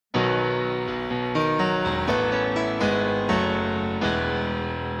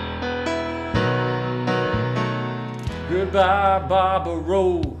Goodbye,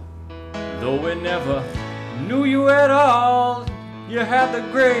 Barbaro. Though we never knew you at all, you had the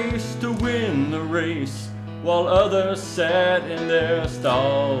grace to win the race while others sat in their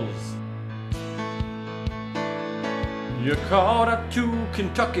stalls. You called up to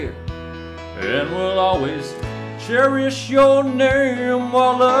Kentucky and will always cherish your name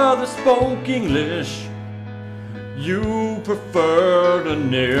while others spoke English. You preferred a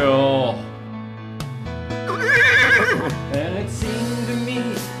kneel. And it seemed to me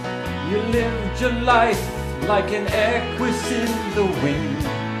you lived your life like an Equus in the wind,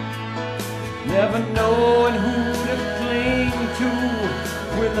 never knowing who to cling to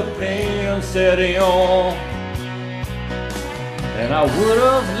when the pain set in. And I would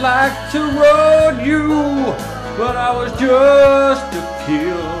have liked to ride you, but I was just a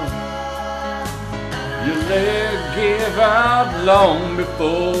kid. Your leg gave out long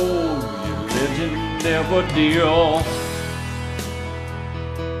before your legend ever did.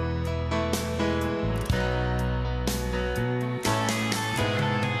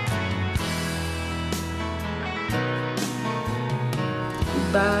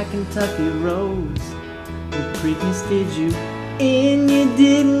 By Kentucky Rose, the Preakness did you, and you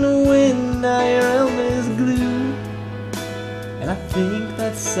didn't win. Now your helmet is glue, and I think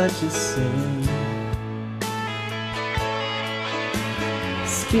that's such a sin.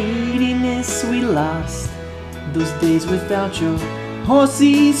 Speediness we lost, those days without your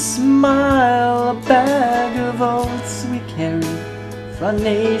horsey smile. A bag of oats we carried for our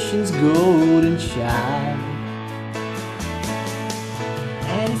nation's golden child.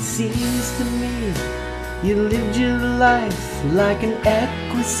 And it seems to me you lived your life like an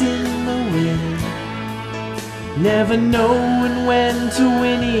Equus in the wind, never knowing when to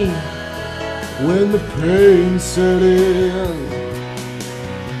whinny when the pain set in.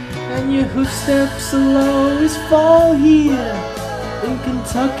 And your hoofsteps will always fall here in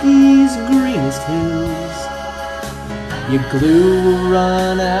Kentucky's greenest hills. Your glue will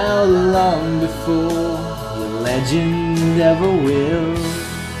run out long before your legend ever will.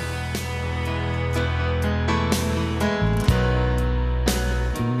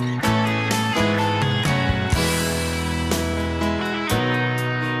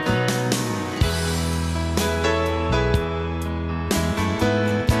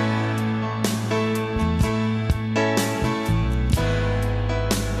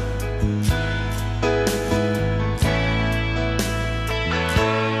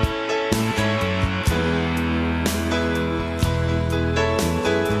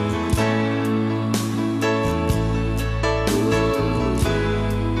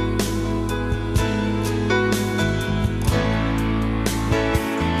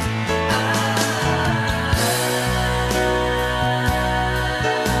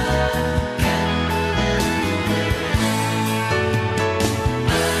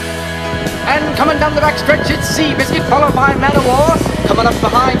 And coming down the backstretch, it's Seabiscuit, followed by Man of War. Coming up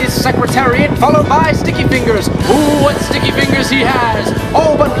behind is Secretariat, followed by Sticky Fingers. Ooh, what sticky fingers he has!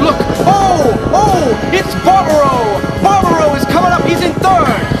 Oh, but look! Oh, it's Barbaro! Barbaro is coming up, he's in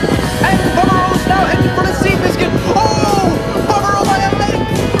third!